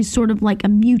him. She's sort of like a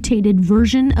mutated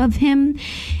version of him.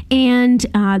 And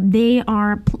they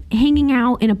are hanging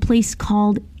out in a place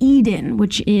called Eden,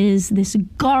 which is this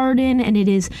garden, and it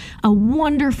is a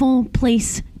wonderful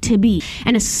place to be.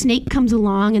 And a snake comes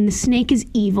along, and the snake is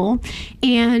evil,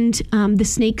 and the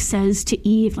snake says to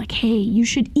Eve, like, hey, you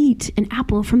should eat an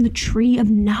apple from the tree of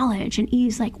knowledge. And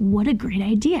Eve's like, what a great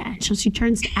idea. And so she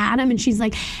turns to Adam and she's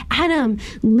like, Adam,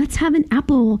 let's have an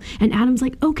apple. And Adam's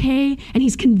like, okay. And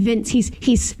he's convinced,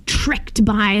 he's tricked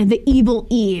by the evil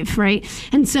Eve, right?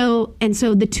 And so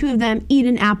the two of them eat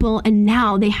an apple, and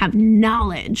now they have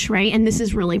knowledge, right? And this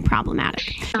is really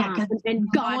problematic. Yeah, because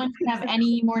God wants to have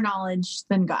any more knowledge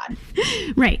than God.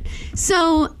 Right.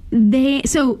 So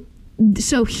this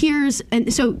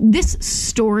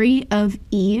story of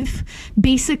Eve,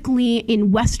 basically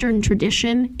in Western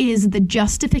tradition, is the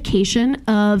justification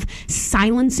of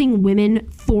silencing women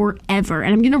forever.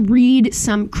 And I'm going to read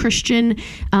some Christian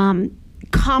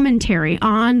commentary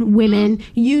on women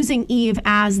using Eve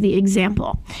as the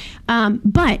example.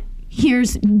 But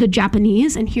here's the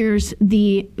Japanese and here's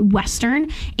the Western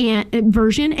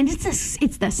version, and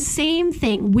it's the same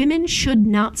thing. Women should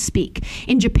not speak.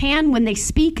 In Japan, when they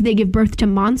speak, they give birth to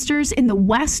monsters. In the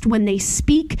West, when they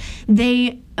speak,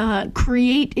 they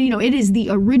create, it is the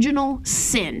original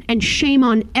sin, and shame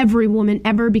on every woman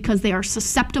ever, because they are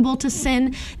susceptible to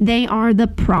sin. They are the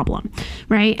problem,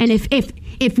 right? And if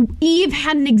Eve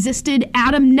hadn't existed,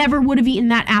 Adam never would have eaten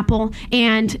that apple,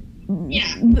 and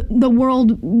the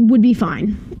world would be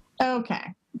fine.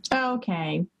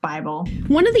 Okay, Bible.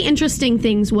 One of the interesting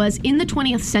things was in the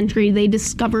 20th century, they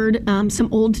discovered some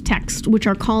old texts, which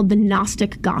are called the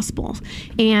Gnostic Gospels.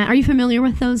 And are you familiar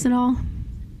with those at all?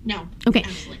 No. Okay.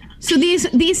 Absolutely not. So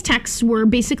these texts were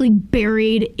basically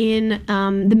buried in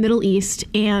the Middle East,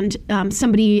 and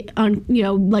somebody,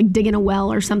 like digging a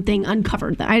well or something,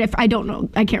 uncovered that. I don't know.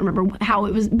 I can't remember how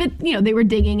it was, but they were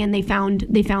digging and they found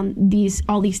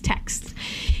all these texts,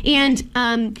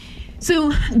 and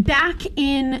so back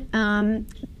in.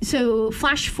 So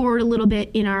flash forward a little bit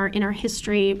in our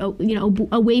history,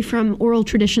 away from oral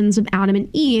traditions of Adam and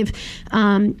Eve,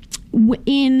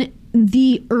 in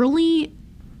the early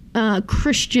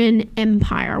Christian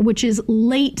empire, which is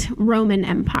late Roman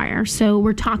Empire. So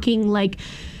we're talking like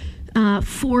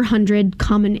 400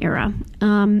 Common Era.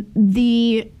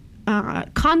 The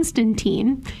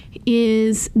Constantine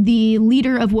is the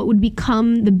leader of what would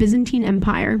become the Byzantine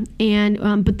Empire, and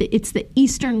it's the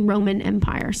Eastern Roman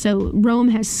Empire. So Rome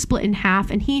has split in half,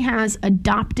 and he has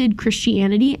adopted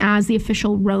Christianity as the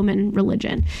official Roman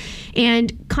religion.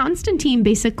 And Constantine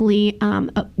basically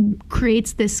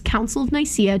creates this Council of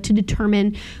Nicaea to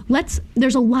determine,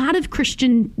 there's a lot of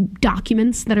Christian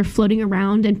documents that are floating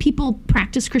around, and people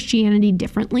practice Christianity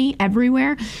differently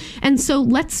everywhere. And so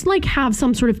let's have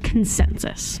some sort of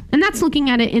consensus. And that's looking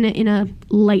at it in a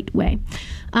light way.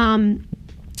 And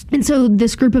so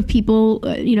this group of people,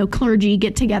 clergy,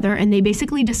 get together and they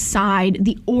basically decide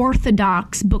the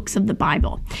orthodox books of the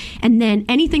Bible. And then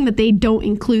anything that they don't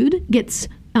include gets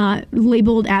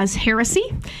labeled as heresy,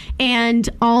 and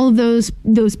all of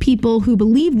those people who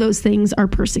believe those things are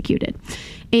persecuted.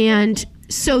 And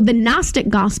so the Gnostic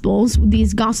Gospels,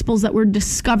 these Gospels that were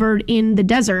discovered in the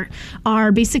desert, are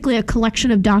basically a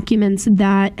collection of documents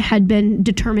that had been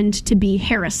determined to be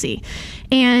heresy.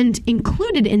 And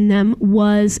included in them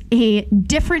was a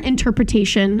different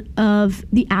interpretation of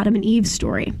the Adam and Eve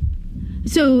story.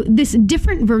 So this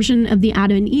different version of the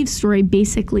Adam and Eve story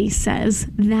basically says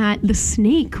that the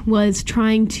snake was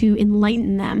trying to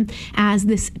enlighten them as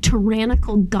this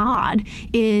tyrannical God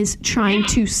is trying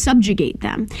to subjugate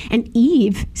them. And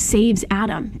Eve saves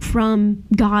Adam from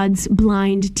God's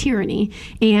blind tyranny.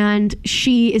 And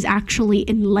she is actually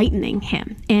enlightening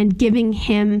him and giving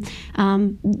him,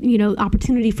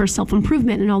 opportunity for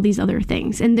self-improvement and all these other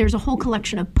things. And there's a whole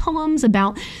collection of poems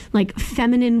about like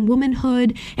feminine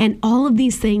womanhood, and all of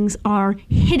these things are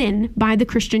hidden by the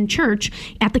Christian church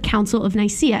at the Council of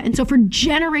Nicaea. And so for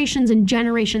generations and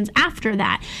generations after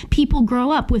that, people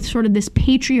grow up with sort of this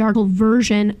patriarchal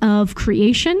version of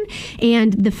creation,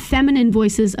 and the feminine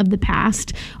voices of the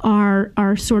past are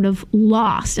sort of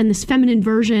lost. And this feminine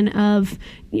version of,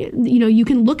 you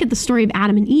can look at the story of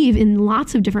Adam and Eve in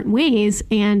lots of different ways,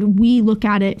 and we look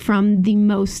at it from the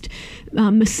most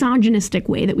misogynistic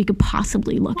way that we could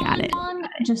possibly look at it.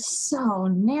 Just so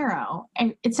narrow.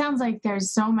 And it sounds like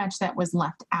there's so much that was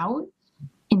left out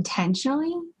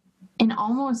intentionally, and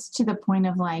almost to the point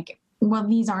of like, well,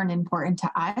 these aren't important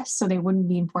to us, so they wouldn't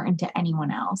be important to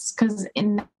anyone else. Because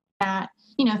in that,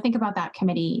 think about that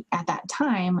committee at that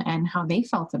time and how they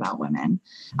felt about women.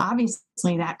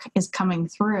 Obviously, that is coming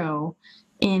through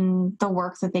in the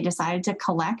work that they decided to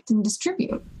collect and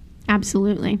distribute.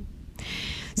 Absolutely.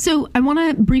 So I want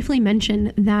to briefly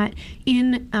mention that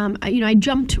I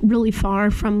jumped really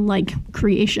far from like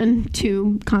creation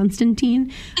to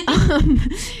Constantine,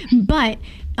 but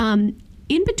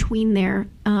in between there,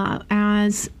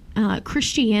 as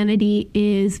Christianity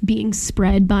is being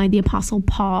spread by the Apostle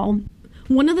Paul,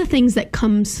 one of the things that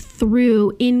comes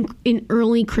through in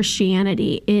early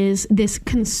Christianity is this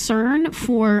concern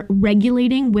for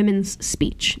regulating women's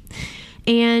speech.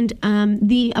 And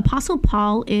the Apostle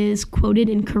Paul is quoted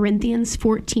in Corinthians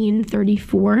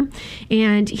 14:34,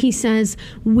 and he says,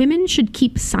 "Women should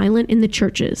keep silent in the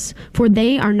churches, for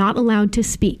they are not allowed to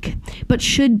speak, but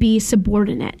should be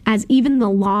subordinate, as even the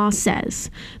law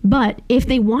says. But if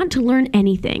they want to learn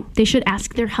anything, they should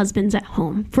ask their husbands at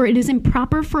home, for it is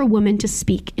improper for a woman to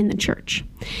speak in the church."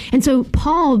 And so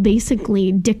Paul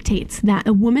basically dictates that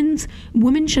a woman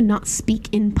should not speak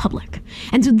in public.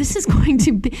 And so this is going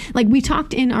to be, like we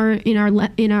talked in our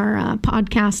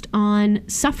podcast on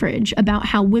suffrage about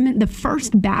how the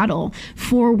first battle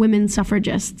for women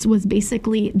suffragists was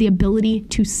basically the ability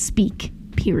to speak,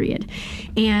 period.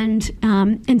 And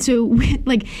so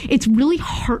like, it's really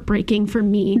heartbreaking for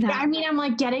me. I'm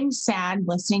like getting sad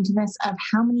listening to this of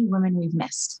how many women we've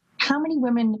missed. How many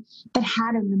women that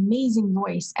had an amazing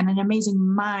voice and an amazing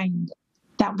mind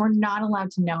that we're not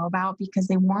allowed to know about because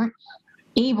they weren't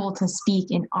able to speak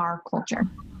in our culture.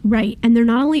 Right. And they're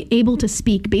not only able to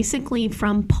speak basically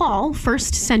from Paul,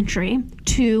 1st century,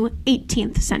 to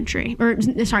 19th century.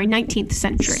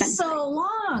 So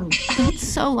long. It's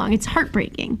so long. It's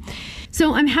heartbreaking.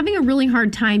 So I'm having a really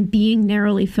hard time being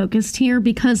narrowly focused here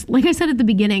because, like I said at the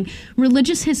beginning,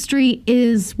 religious history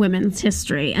is women's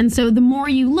history. And so the more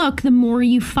you look, the more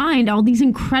you find all these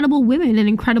incredible women and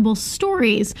incredible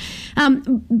stories.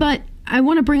 But I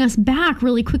want to bring us back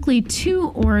really quickly to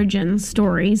origin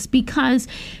stories, because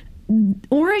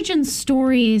origin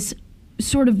stories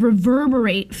sort of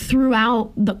reverberate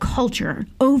throughout the culture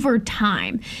over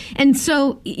time. And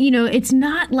so, it's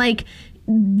not like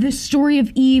the story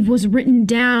of Eve was written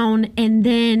down and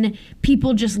then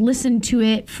people just listened to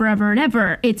it forever and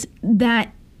ever. It's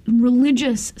that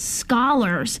religious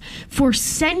scholars for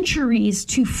centuries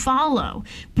to follow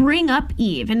bring up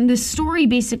Eve, and this story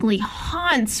basically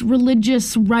haunts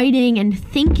religious writing and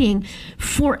thinking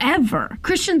forever.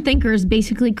 Christian thinkers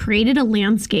basically created a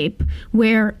landscape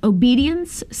where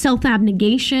obedience,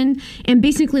 self-abnegation, and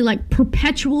basically like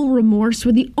perpetual remorse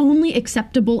were the only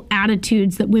acceptable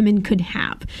attitudes that women could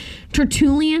have.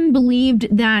 Tertullian believed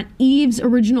that Eve's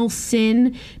original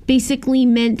sin basically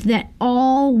meant that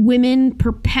all women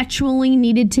perpetually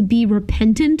needed to be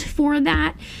repentant for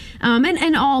that,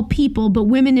 and all people, but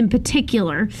women in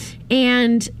particular.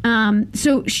 And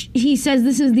so he says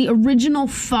this is the original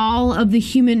fall of the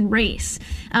human race.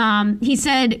 He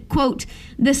said, quote,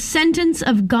 "The sentence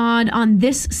of God on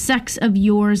this sex of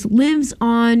yours lives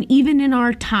on even in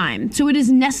our time. So it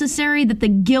is necessary that the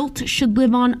guilt should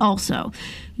live on also.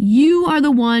 You are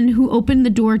the one who opened the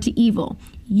door to evil.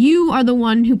 You are the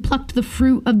one who plucked the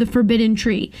fruit of the forbidden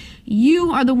tree.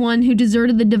 You are the one who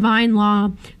deserted the divine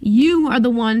law. You are the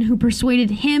one who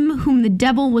persuaded him whom the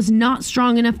devil was not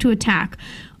strong enough to attack.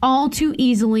 All too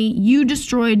easily, you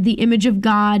destroyed the image of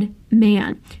God,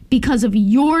 man. Because of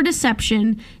your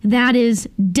deception, that is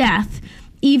death,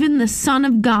 even the Son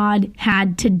of God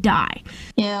had to die."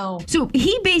 Ew. So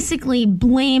he basically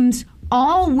blames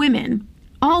all women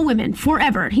all women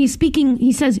forever. He's speaking,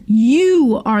 he says,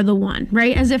 you are the one,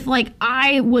 right? As if like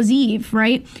I was Eve,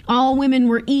 right? All women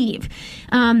were Eve.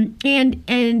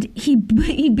 And he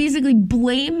basically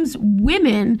blames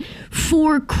women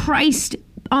for Christ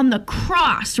on the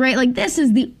cross, right? Like this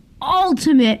is the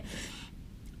ultimate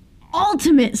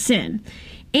sin.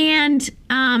 And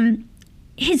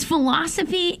his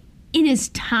philosophy in his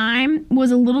time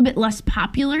was a little bit less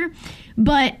popular,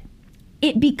 but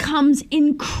it becomes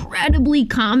incredibly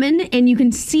common, and you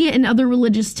can see it in other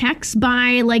religious texts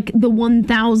by like the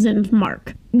 1000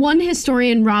 mark. One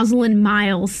historian, Rosalind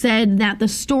Miles, said that the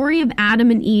story of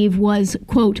Adam and Eve was,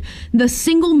 quote, the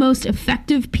single most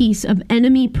effective piece of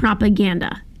enemy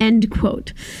propaganda, end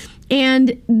quote.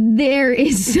 And there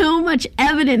is so much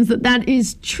evidence that that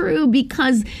is true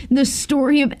because the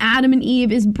story of Adam and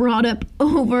Eve is brought up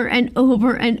over and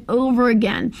over and over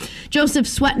again. Joseph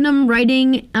Swetnam,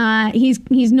 writing,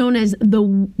 he's known as the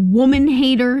woman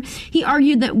hater. He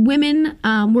argued that women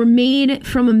were made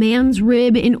from a man's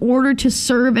rib in order to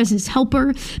serve as his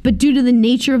helper, but due to the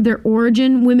nature of their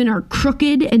origin, women are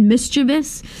crooked and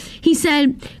mischievous. He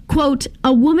said, quote,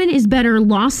 a woman is better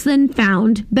lost than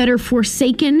found, better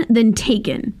forsaken than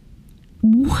taken.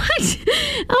 What?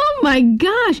 Oh my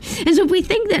gosh. And so if we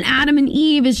think that Adam and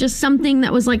Eve is just something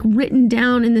that was like written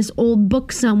down in this old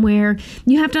book somewhere,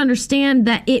 you have to understand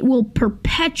that it will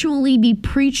perpetually be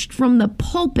preached from the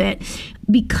pulpit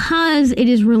because it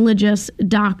is religious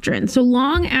doctrine. So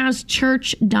long as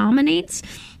church dominates,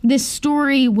 this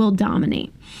story will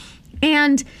dominate.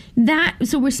 And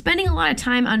so we're spending a lot of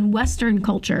time on Western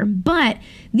culture, but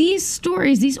these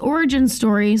stories, these origin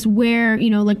stories where, you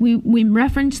know, like we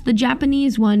referenced the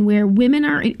Japanese one where women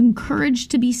are encouraged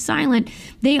to be silent,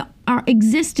 they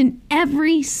exist in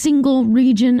every single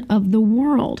region of the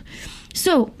world.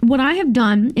 So what I have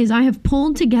done is I have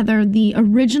pulled together the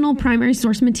original primary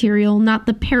source material, not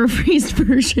the paraphrased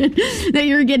version that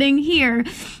you're getting here,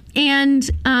 and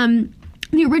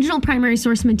the original primary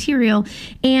source material,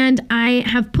 and I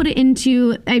have put it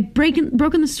into, I've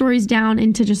broken the stories down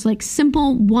into just like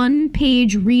simple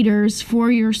one-page readers for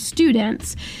your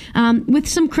students with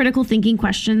some critical thinking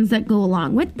questions that go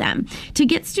along with them to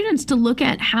get students to look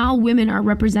at how women are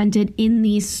represented in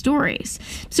these stories.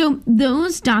 So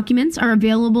those documents are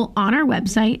available on our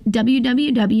website,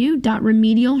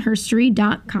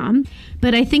 www.remedialherstory.com.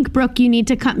 But I think, Brooke, you need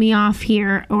to cut me off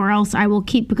here or else I will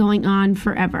keep going on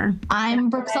forever.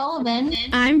 I'm Brooke Sullivan.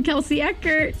 I'm Kelsey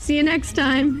Eckert. See you next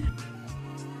time.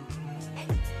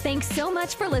 Thanks so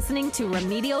much for listening to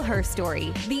Remedial Her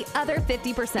Story, the other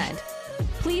 50%.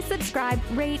 Please subscribe,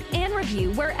 rate, and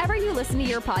review wherever you listen to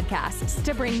your podcasts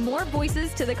to bring more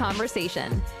voices to the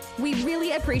conversation. We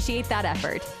really appreciate that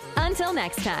effort. Until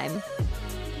next time.